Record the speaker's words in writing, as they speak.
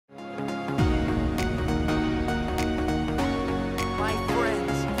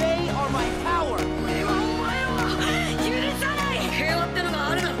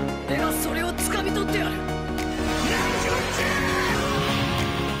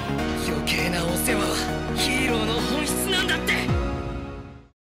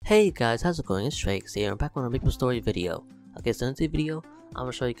Hey guys, how's it going? It's Trieyx here. I'm back on a MapleStory video. Okay, so in today's video, I'm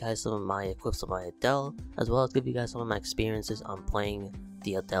gonna show you guys some of my equips of my Adele, as well as give you guys some of my experiences on playing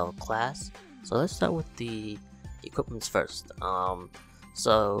the Adele class. So let's start with the equipments first.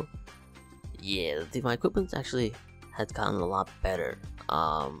 So yeah, my equipment actually has gotten a lot better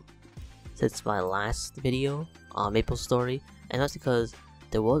since my last video on MapleStory, and that's because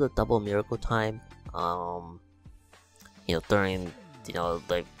there was a double miracle time during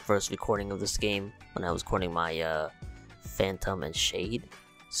the first recording of this game when I was recording my Phantom and Shade.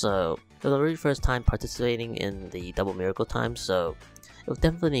 So it was the very first time participating in the double miracle time, so it was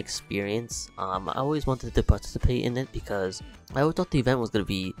definitely an experience. I always wanted to participate in it because I always thought the event was gonna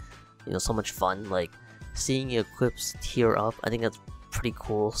be so much fun, like seeing your equips tier up. I think that's pretty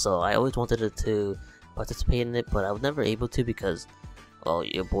cool, so I always wanted to participate in it, but I was never able to because, well,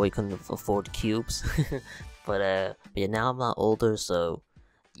 your boy couldn't afford cubes. but yeah, now I'm a lot older, so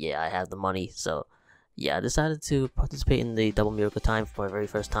yeah, I have the money, so yeah, I decided to participate in the double miracle time for my very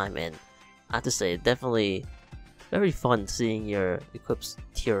first time, and I have to say, definitely very fun seeing your equips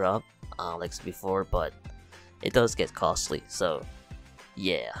tier up like before, but it does get costly, so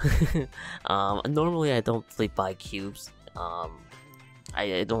yeah. Normally I don't really buy cubes.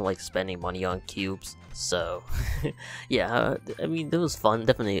 I don't like spending money on cubes, so yeah, I mean, it was fun,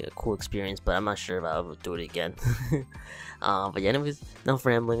 definitely a cool experience, but I'm not sure if I'll ever do it again. But yeah, anyways, enough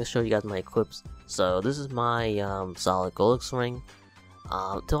rambling, let's show you guys my equips. So this is my solid Golux ring.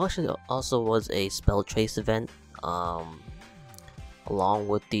 There actually also was a spell trace event along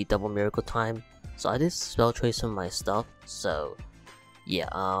with the double miracle time, so I did spell trace some of my stuff. So yeah,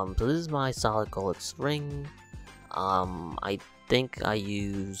 so this is my solid Golux ring. I think I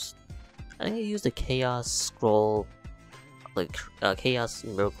used a chaos scroll, like chaos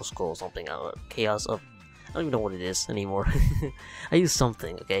miracle scroll or something. Chaos of, I don't even know what it is anymore. I used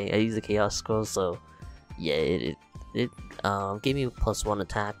something. Okay, I used the chaos scroll, so yeah, it gave me +1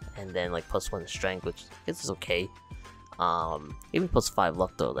 attack and then like +1 strength, which I guess is okay. Gave me +5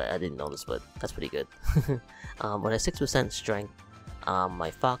 luck though, that I didn't notice, but that's pretty good. When I 6% strength,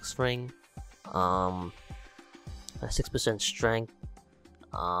 my fox ring, 6% strength,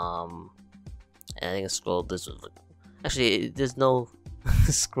 and I think a scroll. This was actually, there's no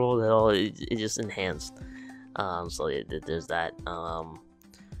scroll at all. It just enhanced. So yeah, there's that.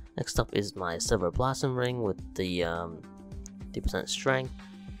 Next up is my silver blossom ring with the 3% strength,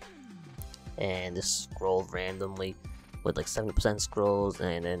 and this scrolled randomly with like 70% scrolls,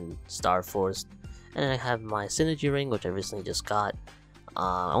 and then star force. And I have my synergy ring, which I recently just got.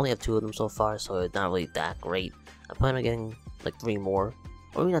 I only have 2 of them so far, so it's not really that great. I plan on getting like 3 more,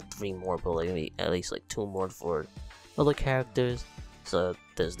 or maybe not 3 more, but like maybe at least like 2 more for other characters. So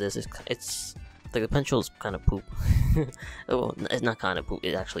there's this. It's like the potential is kind of poop. Well, it's not kind of poop.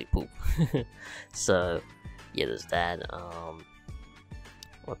 It's actually poop. So yeah, there's that. A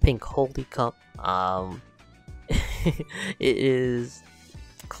pink holy cup. It is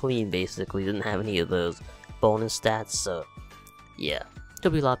clean basically. Didn't have any of those bonus stats. So yeah,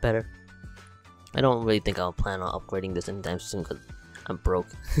 it'll be a lot better. I don't really think I'll plan on upgrading this anytime soon because I'm broke.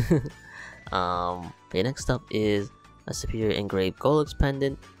 Okay, next up is a superior engraved Golux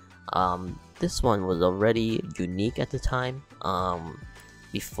pendant. This one was already unique at the time,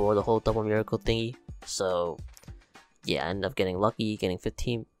 before the whole double miracle thingy. So yeah, I ended up getting lucky, getting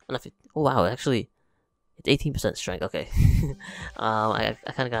 15. Not 15, oh wow, actually it's 18% strength. Okay. I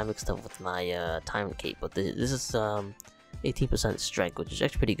kind of got mixed up with my time cape, but this is 18% strength, which is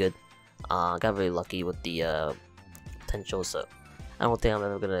actually pretty good. Got really lucky with the potential, so I don't think I'm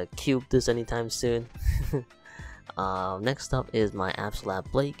ever gonna cube this anytime soon. Next up is my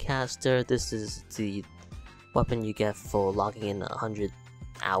Absolute Blade Caster. This is the weapon you get for logging in 100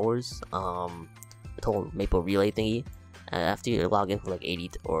 hours. The whole Maple Relay thingy. After you log in for like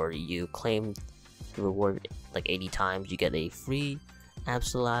 80, or you claim the reward like 80 times, you get a free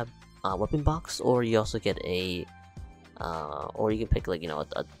Absolute weapon box, or you also get a or you can pick like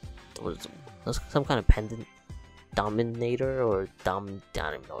some kind of pendant dominator or I don't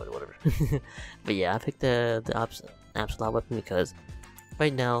know, whatever. But yeah, I picked the absolute weapon because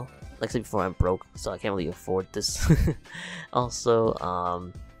right now, like I said before, I'm broke, so I can't really afford this. Also,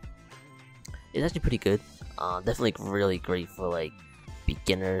 it's actually pretty good. Definitely really great for like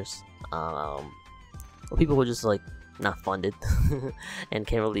beginners, or people who are just like not funded and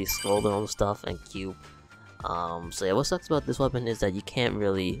can't really scroll their own stuff and cube. So yeah, what sucks about this weapon is that you can't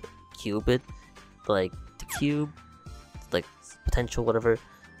really cube it. Like the cube, like potential whatever,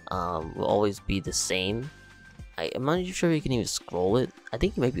 will always be the same. I'm not sure you can even scroll it. I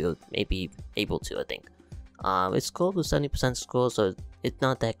think you might be able to. I think, It's scrolled with 70% scroll, so it's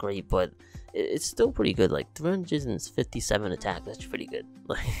not that great, but it's still pretty good. Like 357 attack, that's pretty good.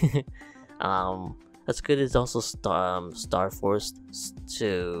 Like, that's good. It's also star forced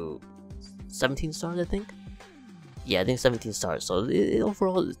to 17 stars, I think. Yeah, I think 17 stars. So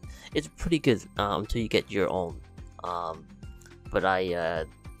overall, it's pretty good until you get your own. But I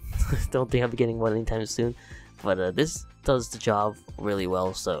don't think I'll be getting one anytime soon. But this does the job really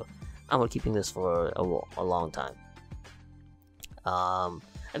well, so I'm keeping this for a long time. I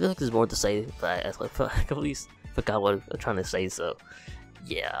feel like there's more to say, but I completely forgot what I'm trying to say. So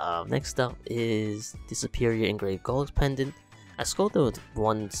yeah, next up is the Superior Engraved Gold Pendant. I scrolled with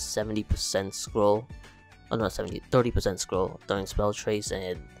 170% scroll. Oh, not 30% scroll during spell trace,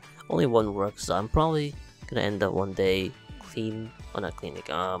 and only one works. So I'm probably gonna end up one day not cleaning,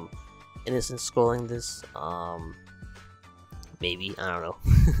 innocent scrolling this. Maybe, I don't know.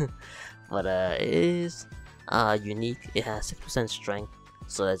 But it is unique. It has 6% strength,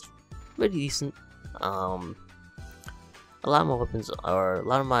 so that's pretty decent. A lot of my weapons are, a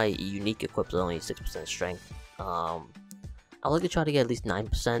lot of my unique equips are only 6% strength. I like to try to get at least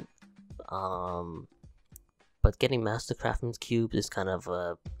 9%. But getting Master Craftsman's Cube is kind of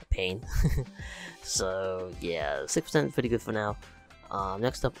a pain. So yeah, 6% is pretty good for now.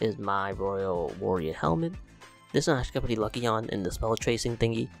 Next up is my Royal Warrior Helmet. This one I actually got pretty lucky on in the spell tracing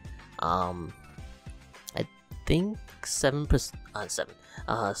thingy. I think 7 of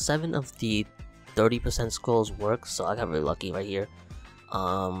the 30% scrolls work, so I got really lucky right here.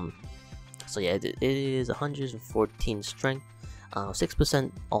 So yeah, it is 114 strength,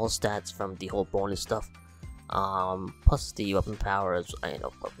 6% all stats from the whole bonus stuff. Plus the weapon power,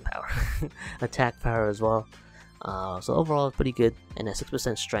 attack power as well. So overall, it's pretty good, and at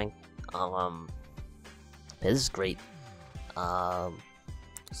 6% strength. This is great. So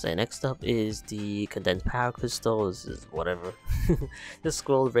next up is the Condensed Power Crystal. This is whatever. Just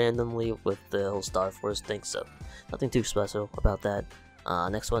scrolled randomly with the whole Star Force thing, so nothing too special about that.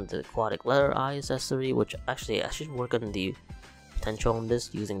 Next one, the Aquatic Letter Eye Accessory, which actually I should work on the potential on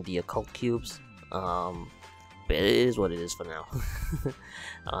this using the Occult Cubes. But it is what it is for now.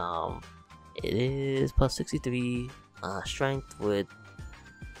 It is plus 63 strength with.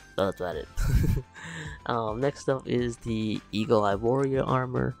 That's about it. Next up is the Eagle Eye Warrior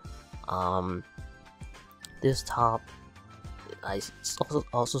Armor. This top, I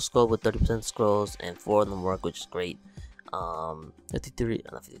also scored with 30% scrolls, and 4 of them work, which is great.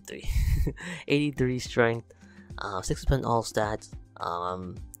 83 strength, 6% all stats.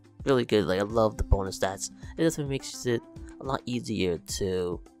 Really good. Like, I love the bonus stats. It definitely makes it a lot easier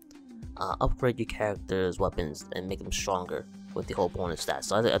to upgrade your character's weapons and make them stronger with the whole bonus stats.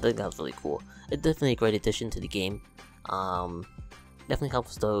 So I think that was really cool. It's definitely a great addition to the game. Definitely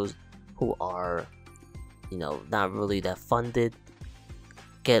helps those who are, not really that funded,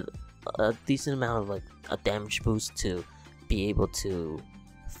 get a decent amount of like a damage boost to be able to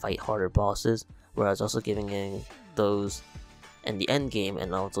fight harder bosses, whereas also giving in those in the end game,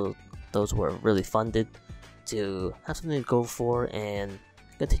 and also those who are really funded, to have something to go for and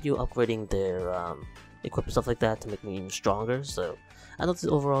continue upgrading their equipment and stuff like that to make me even stronger. So I thought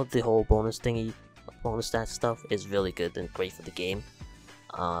overall the whole bonus stat stuff is really good and great for the game.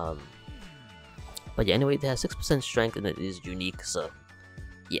 But yeah, anyway, they have 6% strength and it is unique, so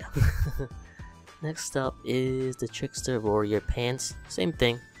yeah. Next up is the Trickster Warrior Pants. Same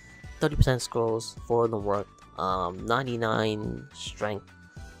thing, 30% scrolls, 4 of them work. 99 strength,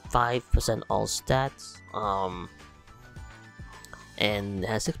 5% all stats, and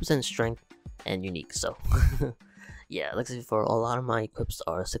has 6% strength and unique. So yeah, like I said before, a lot of my equips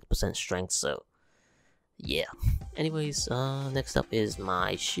are 6% strength, so yeah. Anyways, next up is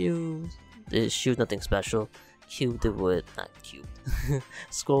my shoes. This shoe, nothing special. Scrolled it with I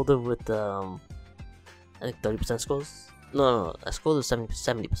think 30% scrolls. No, I scrolled with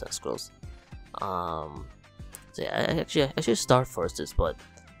 70% scrolls. So yeah, I should start first this, but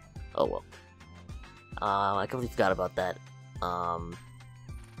oh well. I completely forgot about that. Yeah,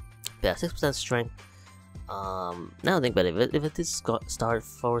 6% strength. Now I think about it, if it did start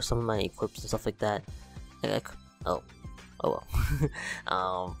for some of my equips and stuff like that, oh well.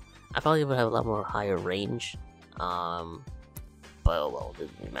 I probably would have a lot more higher range. But oh well, it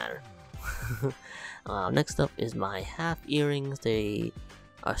doesn't matter. Next up is my half earrings. They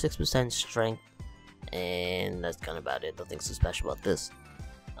are 6% strength, and that's kind of about it. Nothing so special about this.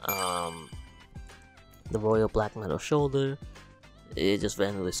 The Royal Black Metal Shoulder, it just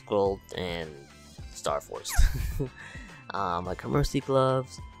randomly scrolled and Star Force. My Commercy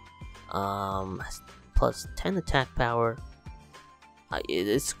Gloves, plus 10 attack power.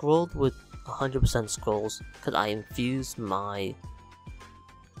 It's scrolled with 100% scrolls because I infused my,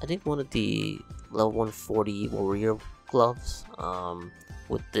 I think one of the level 140 warrior gloves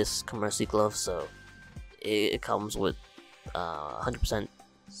with this commercy glove, so it comes with 100%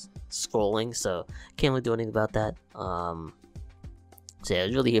 scrolling, so can't really do anything about that. So yeah, I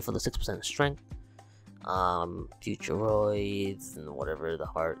was really here for the 6% strength, Futuroids, and whatever, the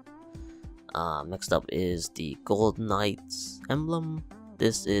heart. Next up is the Gold Knight's emblem.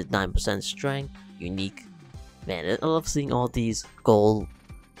 This is 9% strength, unique. Man, I love seeing all these gold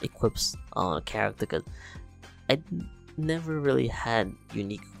equips on a character because I never really had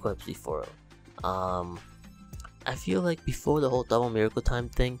unique equips before. I feel like before the whole double miracle time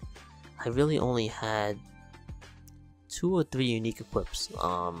thing, I really only had 2 or 3 unique equips.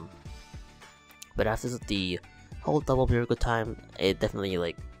 But after the whole double miracle time, it definitely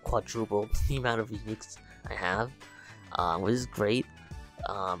like quadrupled the amount of uniques I have, which is great.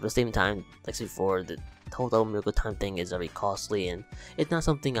 But at the same time, like before, the whole double miracle time thing is very costly, and it's not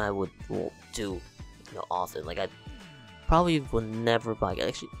something I would do, often. Like I probably would never buy.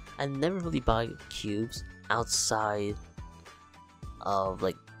 Actually, I never really buy cubes outside of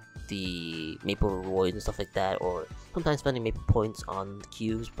like the Maple Rewards and stuff like that, or sometimes spending Maple points on the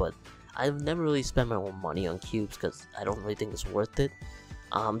cubes. But I've never really spent my own money on cubes because I don't really think it's worth it.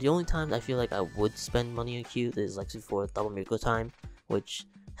 The only time I feel like I would spend money on cubes is like before double miracle time, which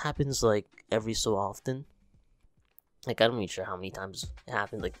happens like every so often. Like I'm not even sure how many times it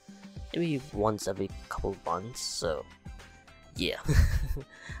happens, like maybe once every couple of months. So yeah,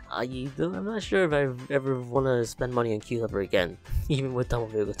 I'm not sure if I ever want to spend money on cubes ever again, even with double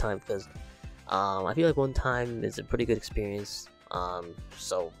miracle time, because I feel like one time is a pretty good experience.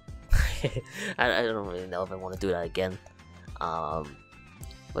 So I don't really know if I want to do that again.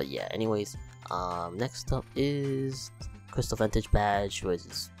 But yeah, anyways, next up is Crystal Vintage Badge, which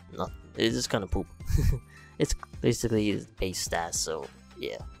is not, it's just kind of poop. It's basically base stats, so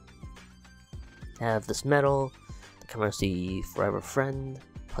yeah. Have this medal, the Commercy Forever Friend,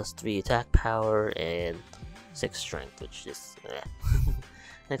 plus 3 attack power and 6 strength, which is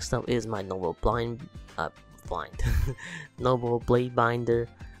Next up is my Noble Noble Blade Binder.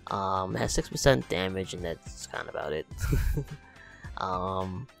 It has 6% damage, and that's kind of about it.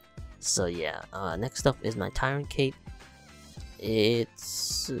 So yeah, next up is my Tyrant Cape.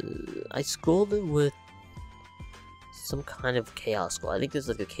 It's I scrolled it with some kind of chaos scroll. I think this is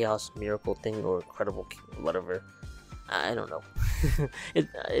like a chaos miracle thing or incredible whatever. I don't know.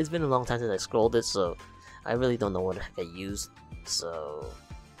 It's been a long time since I scrolled it, so I really don't know what the heck I used. So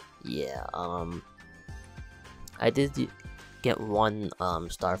yeah, I did get one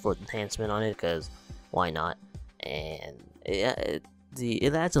Starfort enhancement on it because why not? And yeah,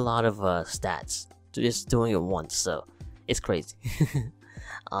 it adds a lot of stats to just doing it once, so it's crazy.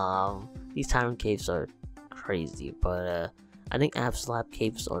 These Tyrant Capes are crazy, but I think Ab Slap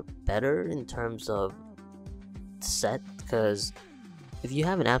Capes are better in terms of set, because if you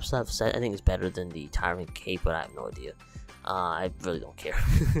have an Ab Slap set, I think it's better than the Tyrant Cape, but I have no idea. I really don't care.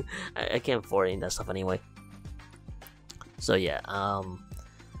 I can't afford any of that stuff anyway. So yeah, I'm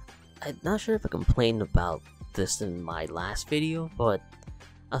not sure if I complained about this in my last video, but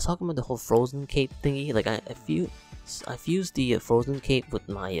I was talking about the whole Frozen Cape thingy. Like I fused the Frozen Cape with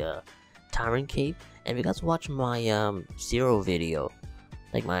my Tyrant Cape, and if you guys watch my Zero video,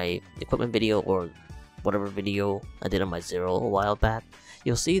 like my equipment video or whatever video I did on my Zero a while back,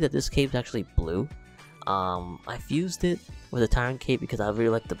 you'll see that this cape is actually blue. I fused it with a Tyrant Cape because I really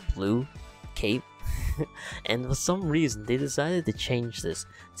like the blue cape. And for some reason they decided to change this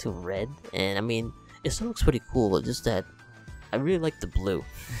to red, and I mean it still looks pretty cool, it's just that I really like the blue.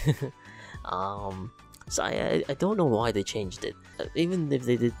 So I don't know why they changed it. Even if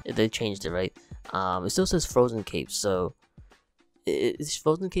they changed it, right? It still says Frozen Cape, so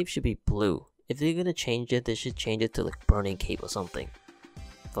Frozen Cape should be blue. If they're gonna change it, they should change it to like Burning Cape or something.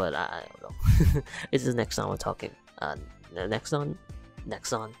 But I don't know. It's the Nexon we're talking. Nexon?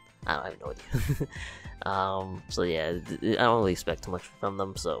 I have no idea. So yeah, I don't really expect too much from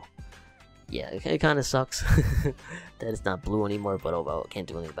them, so yeah, it kind of sucks that it's not blue anymore, but oh well, can't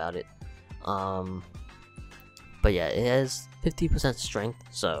do anything about it. But yeah, it has 50% strength,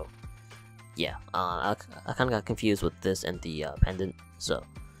 so yeah, I kind of got confused with this and the pendant, so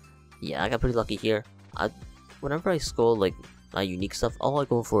yeah, I got pretty lucky here. Whenever I score like my unique stuff, all I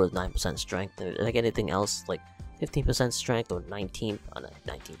go for is 9% strength. If I get anything else like 15% strength or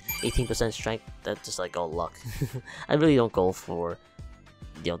 18% strength, that's just like all luck. I really don't go for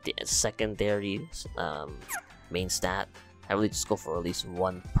the secondary main stat. I really just go for at least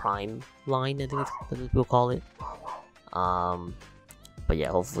one prime line, I think that's what people call it. But But yeah,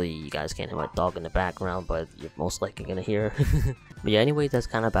 hopefully you guys can't hear my dog in the background, but you're most likely gonna hear. But yeah, anyway, that's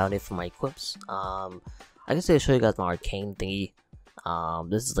kind of about it for my equips. I guess I'll show you guys my arcane thingy.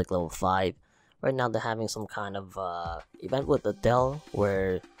 This is like level 5. Right now they're having some kind of event with Adele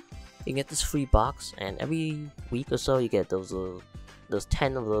where you can get this free box, and every week or so you get those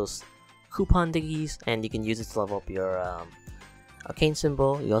 10 of those coupon thingies, and you can use it to level up your arcane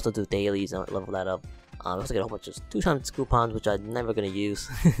symbol. You also do dailies and level that up. I also get a whole bunch of 2 times coupons, which I'm never gonna use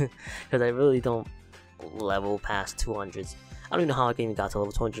because I really don't level past 200s. I don't even know how I even got to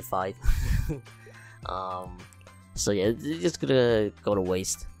level 205. So yeah, it's just gonna go to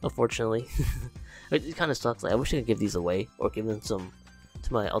waste, unfortunately. It kind of sucks. Like, I wish I could give these away or give them some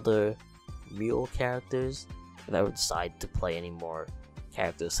to my other mule characters if I ever decide to play any more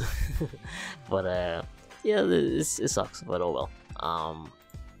characters. But yeah, it sucks, but oh well.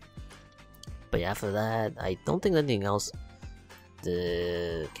 But yeah, after that, I don't think anything else.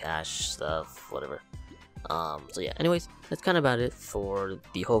 The cash stuff, whatever. So yeah, anyways, that's kind of about it for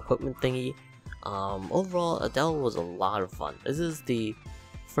the whole equipment thingy. Overall, Adele was a lot of fun. This is the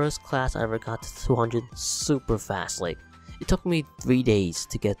first class I ever got to 200 super fast. Like, it took me 3 days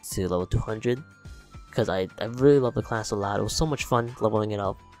to get to level 200 because I really love the class a lot. It was so much fun leveling it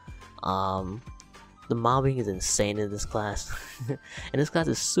up. The mobbing is insane in this class. And this class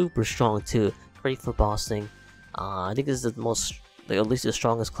is super strong too. Great for bossing. I think this is the most, like, at least the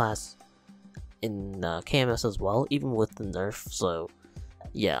strongest class in KMS as well, even with the nerf. So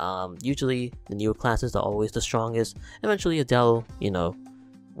yeah, usually the newer classes are always the strongest. Eventually Adele,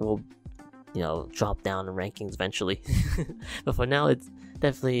 will drop down in rankings eventually. But for now, it's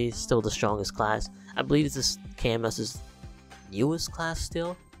definitely still the strongest class. I believe this is KMS's newest class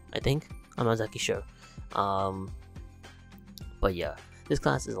still, I think. I'm not exactly sure. But yeah, this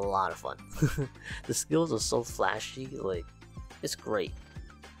class is a lot of fun. The skills are so flashy, like, it's great.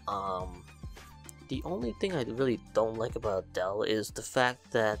 The only thing I really don't like about Adele is the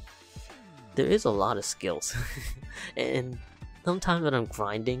fact that there is a lot of skills. And sometimes when I'm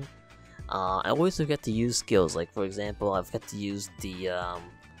grinding, I always forget to use skills. Like, for example, I forget to use the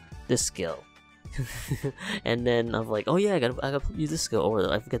this skill. And then I'm like, oh yeah, I gotta use this skill, or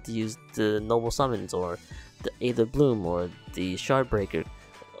I forget to use the noble summons, or the Aether Bloom, or the shard breaker,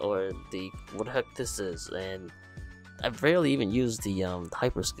 or the what the heck this is. And I rarely even use the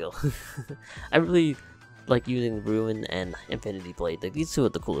hyper skill. I really like using Ruin and Infinity Blade. Like, these two are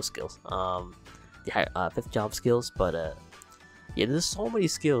the coolest skills. The 5th job skills, but yeah, there's so many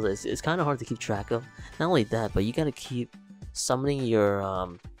skills. It's kind of hard to keep track of. Not only that, but you gotta keep summoning your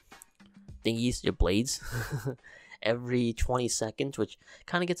thingies, your blades, every 20 seconds, which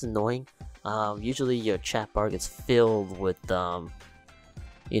kind of gets annoying. Usually your chat bar gets filled with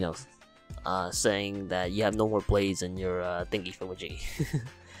saying that you have no more blades in your thingy for Wajigi.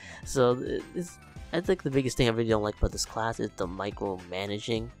 So I think the biggest thing I really don't like about this class is the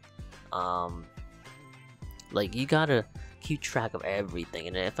micromanaging. Like, you gotta keep track of everything,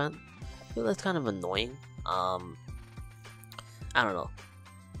 and I feel that's kind of annoying. I don't know.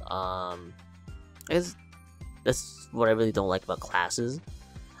 I guess that's what I really don't like about classes.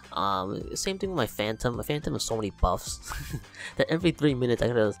 Same thing with my Phantom. My Phantom has so many buffs that every 3 minutes I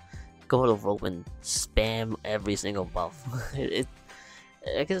gotta go to the rope and spam every single buff. I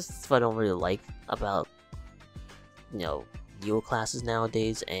guess that's what I don't really like about newer classes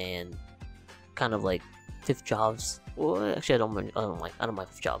nowadays, and kind of like 5th jobs. Well, actually, I don't mind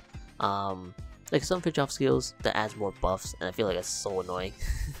 5th job. Like, some 5th job skills that adds more buffs, and I feel like that's so annoying.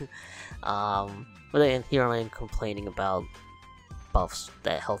 But then here I am complaining about buffs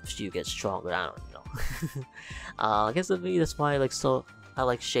that helps you get stronger. I don't know. I guess with me, that's why I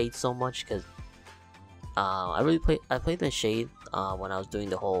like Shade so much, because I played the Shade when I was doing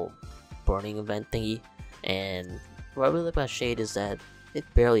the whole burning event thingy, and what I really like about Shade is that it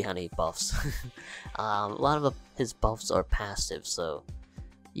barely had any buffs. A lot of his buffs are passive, so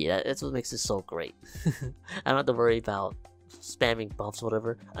yeah, that's what makes it so great. I don't have to worry about spamming buffs or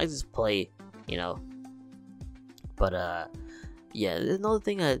whatever. I just play, But yeah, another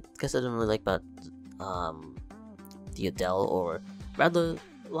thing I guess I don't really like about the Adele, or rather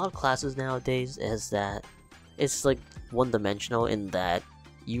a lot of classes nowadays, is that it's like one-dimensional in that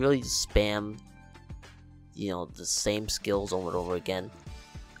you really spam the same skills over and over again.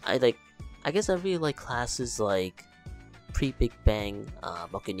 I guess I really like classes like pre-Big Bang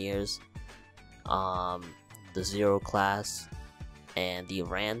Buccaneers, the Zero class, and the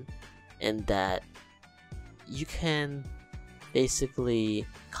Iran, in that you can basically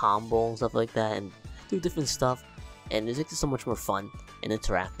combo and stuff like that and do different stuff, and it makes it so much more fun and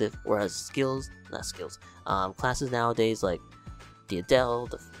interactive. Whereas classes nowadays, like the Adele,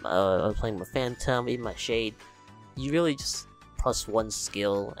 I was playing my Phantom, even my Shade. You really just plus one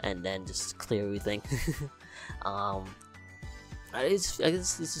skill and then just clear everything. I guess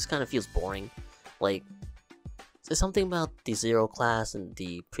this just kind of feels boring. Like, there's something about the Zero class and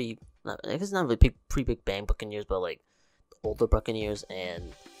the I guess not really pre-Big Bang Buccaneers, but like older Buccaneers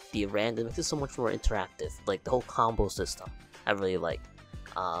and the random makes it so much more interactive. Like the whole combo system, I really like.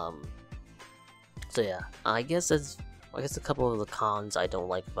 So yeah, I guess a couple of the cons I don't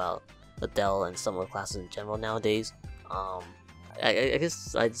like about Adele and some of the classes in general nowadays. I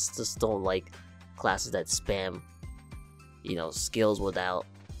guess I just don't like classes that spam, you know, skills without.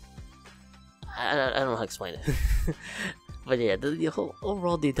 I don't know how to explain it. But yeah, the whole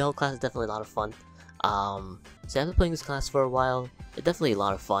overall the Adele class is definitely a lot of fun. So after playing this class for a while, it's definitely a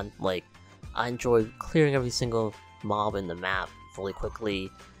lot of fun. Like, I enjoy clearing every single mob in the map really quickly.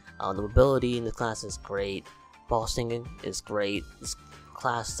 The mobility in the class is great. Boss singing is great. This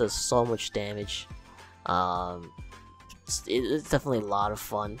class does so much damage. It's definitely a lot of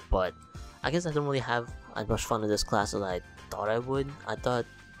fun, but I guess I don't really have as much fun in this class as I thought I would. I thought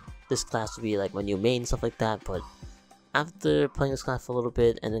this class would be like my new main and stuff like that, but after playing this class for a little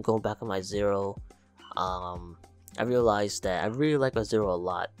bit and then going back on my Zero, I realized that I really like my Zero a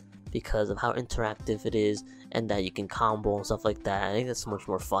lot because of how interactive it is and that you can combo and stuff like that. I think that's so much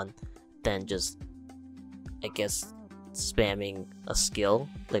more fun than just, I guess, spamming a skill,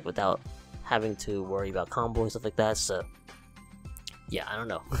 like without having to worry about combo and stuff like that. So yeah, I don't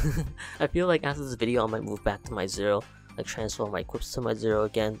know. I feel like after this video I might move back to my Zero, like transfer my equips to my Zero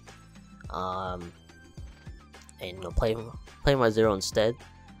again, and you know, play my Zero instead.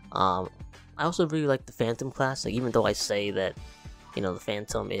 I also really like the Phantom class, like even though I say that, you know, the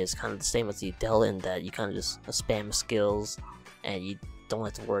Phantom is kind of the same as the Adele in that you kind of just spam skills and you don't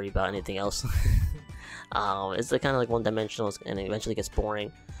have to worry about anything else. It's like kind of like one-dimensional and it eventually gets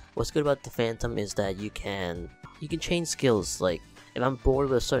boring. What's good about the Phantom is that you can change skills. Like if I'm bored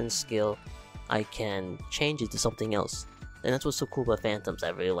with a certain skill, I can change it to something else, and that's what's so cool about Phantoms. I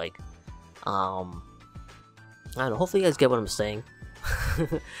really like. I don't know. Hopefully you guys get what I'm saying.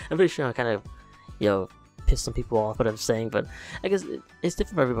 I'm pretty sure I kind of, you know, piss some people off what I'm saying, but I guess it's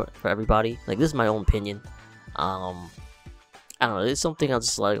different for everybody. Like, this is my own opinion. I don't know. It's something I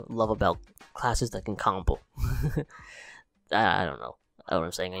just like love about classes that can combo. I don't know what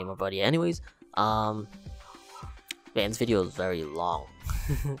I'm saying anymore, but yeah. Anyways, man, this video is very long.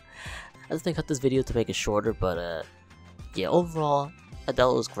 I just think I cut this video to make it shorter, but yeah. Overall,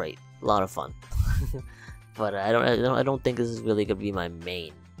 Adele was great. A lot of fun. But I don't think this is really gonna be my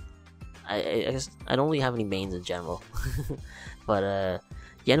main. I guess I don't really have any mains in general. But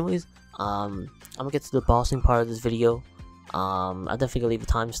yeah, anyways, I'm gonna get to the bossing part of this video. I'll definitely leave a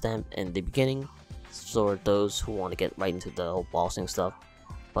timestamp in the beginning for those who want to get right into the whole bossing stuff.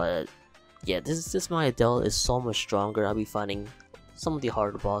 But yeah, this my Adele is so much stronger. I'll be fighting some of the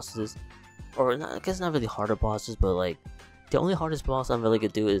harder bosses, or not, I guess not really harder bosses, but like the only hardest boss I'm really gonna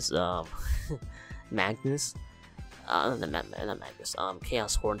do is Magnus. Not Magnus.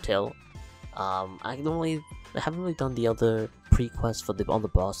 Chaos Horntail. I haven't really done the other pre-quests for all the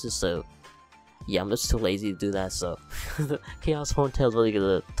bosses, so yeah, I'm just too lazy to do that. So Chaos Horntail is really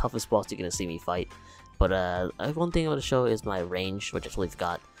the toughest boss you're gonna see me fight. But one thing I want to show is my range, which I totally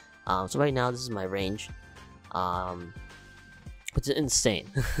forgot. So right now this is my range, which is insane.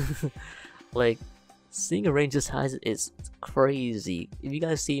 Like, seeing a range this high is crazy. If you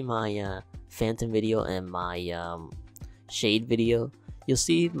guys see my Phantom video and my Shade video, you'll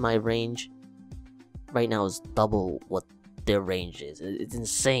see my range right now is double what their range is. It's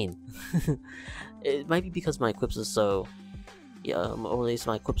insane. It might be because my equips are so, or at least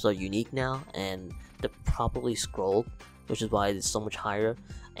my equips are unique now and they're properly scrolled, which is why it's so much higher.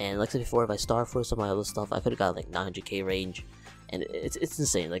 And like I said before, if I start for some of my other stuff, I could have got like 900k range, and it's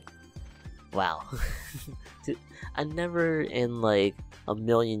insane. Like, wow. Dude, I never in like a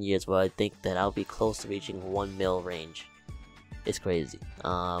million years would I think that I'll be close to reaching 1 mil range. It's crazy.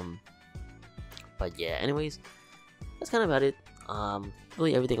 But yeah, anyways, that's kind of about it.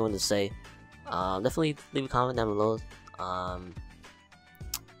 Really everything I wanted to say. Definitely leave a comment down below.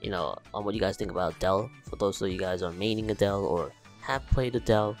 You know, on what you guys think about Adele. For those of you guys are maining Adele or have played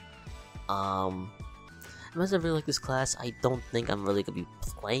Adele. Unless I really like this class, I don't think I'm really gonna be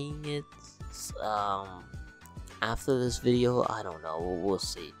playing it. After this video, I don't know. We'll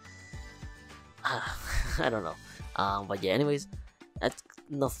see. I don't know. But yeah, anyways, that's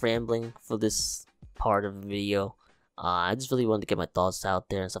enough rambling for this part of the video. I just really wanted to get my thoughts out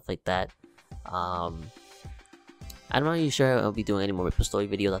there and stuff like that. I'm not really sure I'll be doing any more MapleStory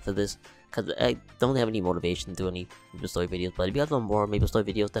videos after this, because I don't have any motivation to do any MapleStory videos. But if you guys want more MapleStory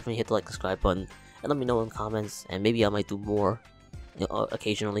videos, definitely hit the like, subscribe button, and let me know in the comments, and maybe I might do more, you know,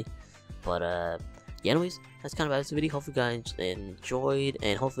 occasionally. But yeah, anyways, that's kind of about this video. Hopefully you guys enjoyed,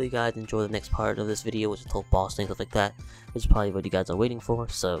 and hopefully you guys enjoy the next part of this video, which is the whole boss thing, stuff like that, which is probably what you guys are waiting for.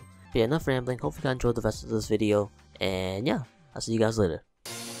 So yeah, enough rambling. Hopefully you guys enjoyed the rest of this video, and yeah, I'll see you guys later.